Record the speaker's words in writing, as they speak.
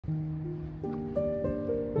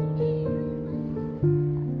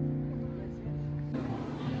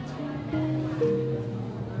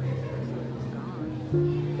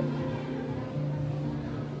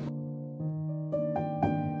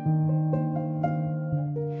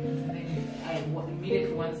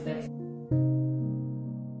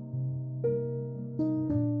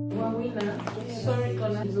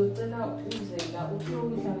ngizocela uzela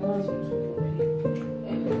ukuyokudla ngazi ukuthi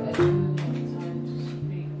and I don't have time to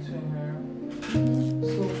speak to her.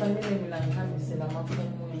 So fanele mina ngihambise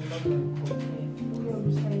lamafomu engilokhokhe.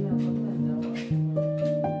 Uyosayina khona ndawo.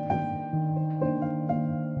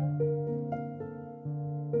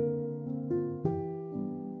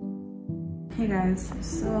 Hey guys,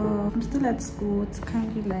 so I'm still at school. It's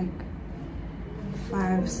currently like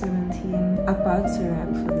 5:17, about to wrap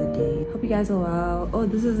for the day. Hope you guys are well. Oh,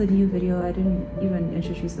 this is a new video. I didn't even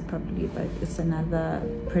introduce it properly, but it's another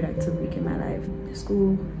productive week in my life.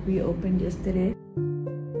 School reopened yesterday.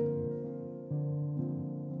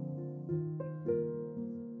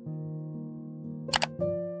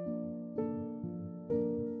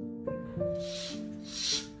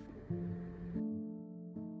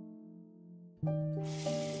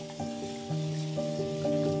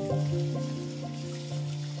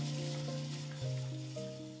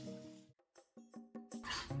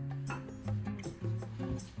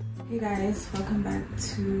 Hey guys, welcome back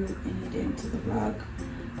to Uni Days into the vlog.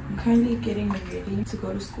 I'm currently getting ready to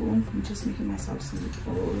go to school. I'm just making myself some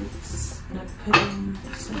oats. I'm gonna put in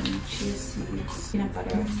some chia seeds, peanut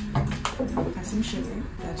butter, and some sugar.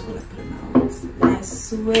 That's what I put in my oats. And I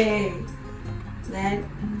swear that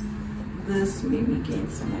this made me gain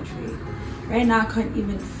so much weight. Right now I can't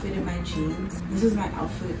even fit in my jeans. This is my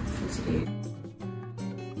outfit for today.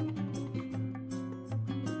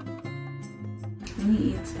 Let me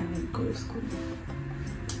eat and then go to school.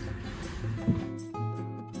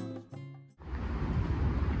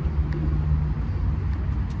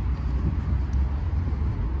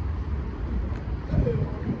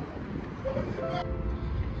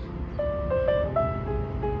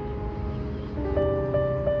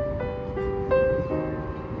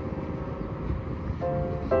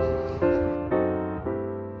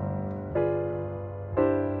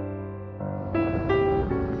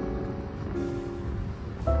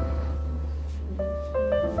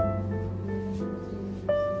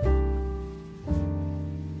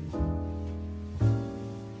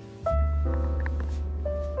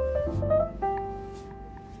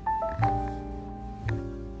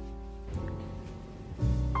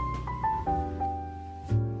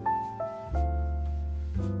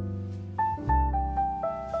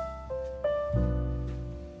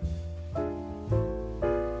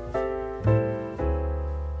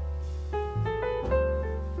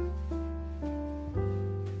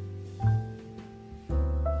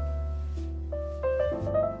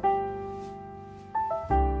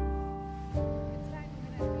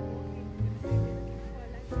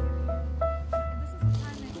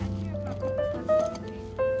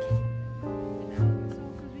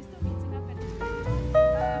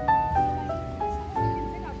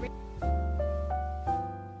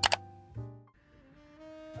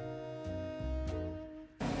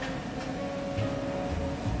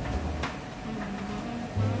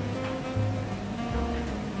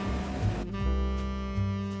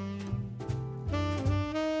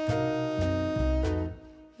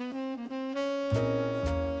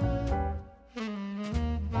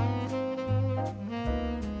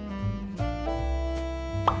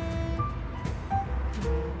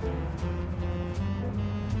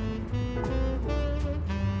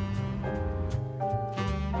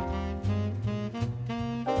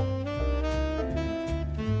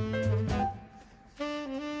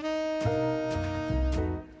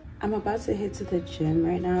 I'm about to head to the gym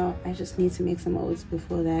right now. I just need to make some oats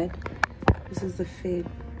before that. This is the fit.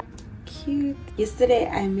 Cute. Yesterday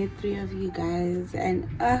I met 3 of you guys and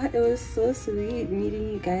it was so sweet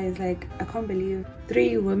meeting you guys. Like, I can't believe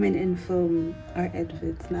 3 women in film are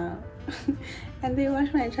adverts now. And they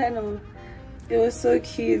watch my channel. It was so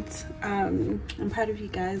cute. I'm proud of you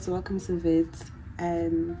guys. Welcome to Vits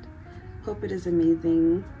and hope it is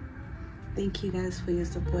amazing. Thank you guys for your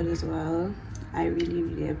support as well. I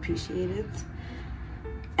really appreciate it.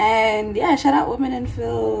 And yeah, shout out women in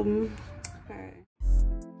film.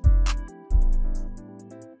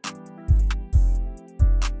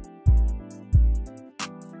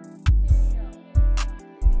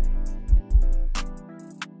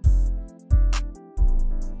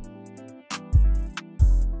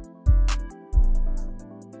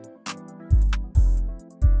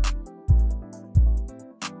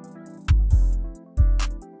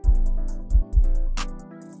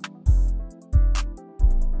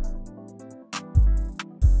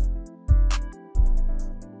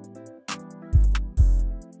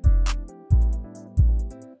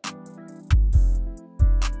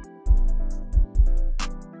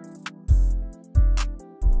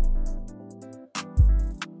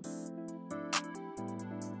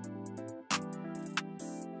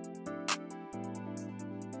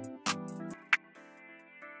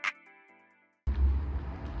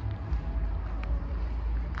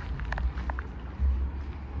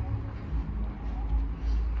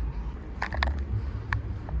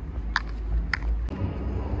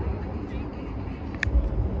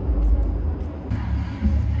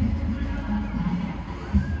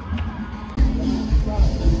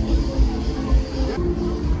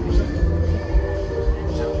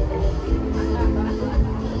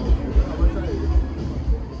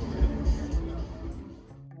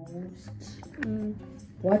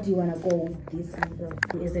 what do you want to go with this kind of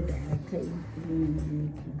as a director?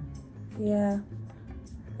 Yeah.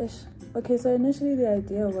 Ish. Okay, so initially the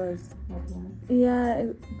idea was, yeah,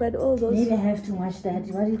 but all those. Maybe I have to watch that.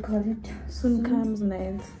 What do you call it? Soon Comes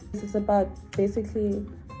Night. This is about basically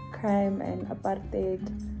crime and apartheid.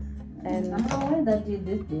 And I'm aware that these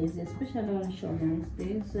days, especially on Showmax,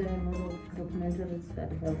 there's a lot of documentaries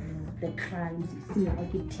that have the crimes. You see,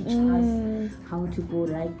 like it teaches us how to go,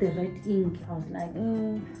 like the red ink. I was like,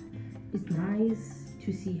 it's nice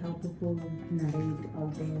to see how people narrate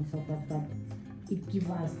out there and so forth, but it gives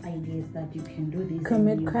us ideas that you can do this.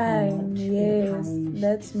 Commit crime, yes.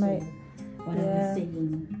 That's my. What I'm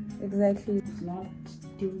saying. Exactly. It's not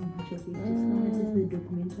doing much of it. It's not as the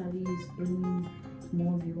documentaries bringing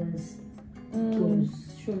more viewers. Because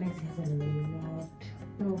Showmax has a lot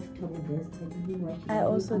of trouble. I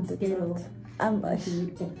also did that. I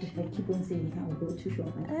keep on saying I'll go to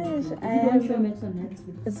Showmax. Showmax on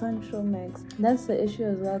Netflix. It's on Showmax. That's the issue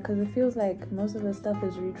as well, because it feels like most of the stuff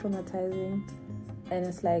is re-traumatizing, and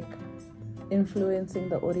it's like influencing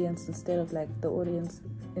the audience instead of like the audience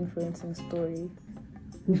influencing story.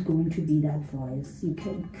 Who's going to be that voice? You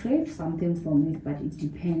can create something from it, but it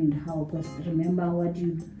depends how. Because remember, what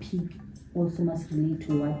you pick also must relate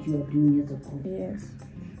to what you are doing as a group. Yes.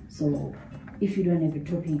 So if you don't have a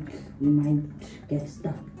topic, we might get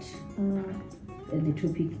stuck. The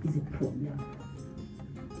topic is a problem.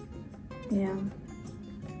 Yeah.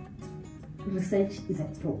 Research is a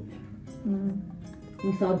problem.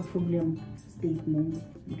 Without problem statement,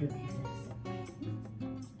 you don't have research.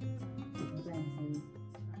 That's what I'm saying.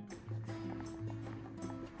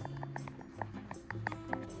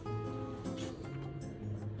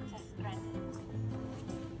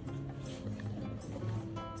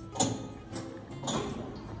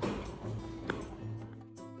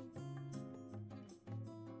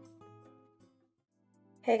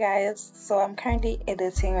 Hey guys, so I'm currently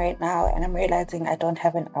editing right now and I'm realizing I don't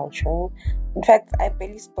have an outro. In fact, I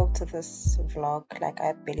barely spoke to this vlog, like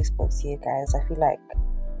I barely spoke to you guys. I feel like it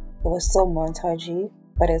was so montagey,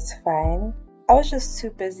 but it's fine. I was just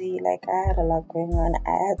too busy, like I had a lot going on.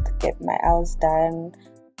 I had to get my hours done.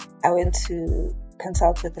 I went to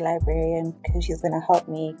consult with the librarian because she's gonna help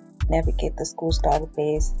me navigate the school's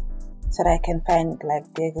database so that I can find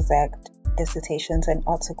like the exact dissertations and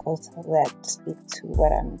articles that speak to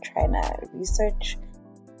what I'm trying to research.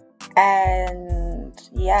 And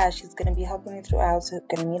yeah, she's gonna be helping me throughout. So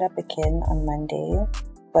we're gonna meet up again on Monday,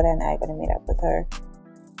 but then I'm gonna meet up with her,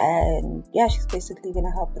 and yeah, she's basically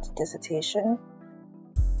gonna help with the dissertation.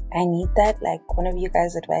 I need that. Like, one of you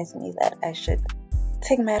guys advised me that I should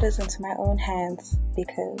take matters into my own hands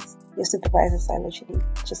because your supervisors are literally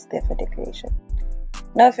just there for decoration.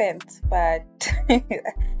 No offense, but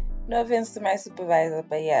no offense to my supervisor,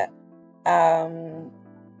 but yeah.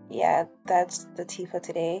 Yeah, that's the tea for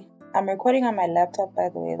today. I'm recording on my laptop, by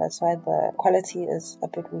the way. That's why the quality is a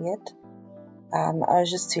bit weird. I was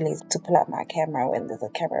just too lazy to pull out my camera when there's a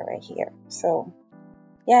camera right here. So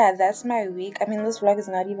yeah, that's my week. I mean, this vlog is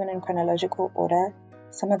not even in chronological order.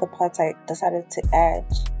 Some of the parts I decided to add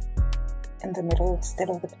in the middle instead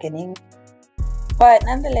of the beginning. But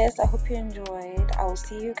nonetheless, I hope you enjoyed. I will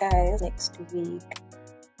see you guys next week.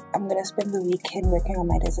 I'm gonna spend the weekend working on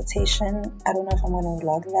my dissertation. I don't know if I'm gonna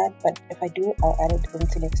vlog that, but if I do, I'll add it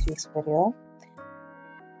into next week's video.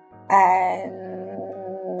 And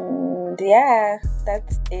yeah,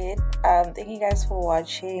 that's it. Thank you guys for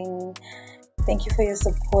watching. Thank you for your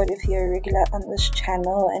support. If you're a regular on this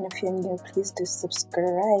channel, and if you're new, please do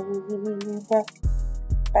subscribe.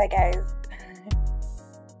 Bye guys.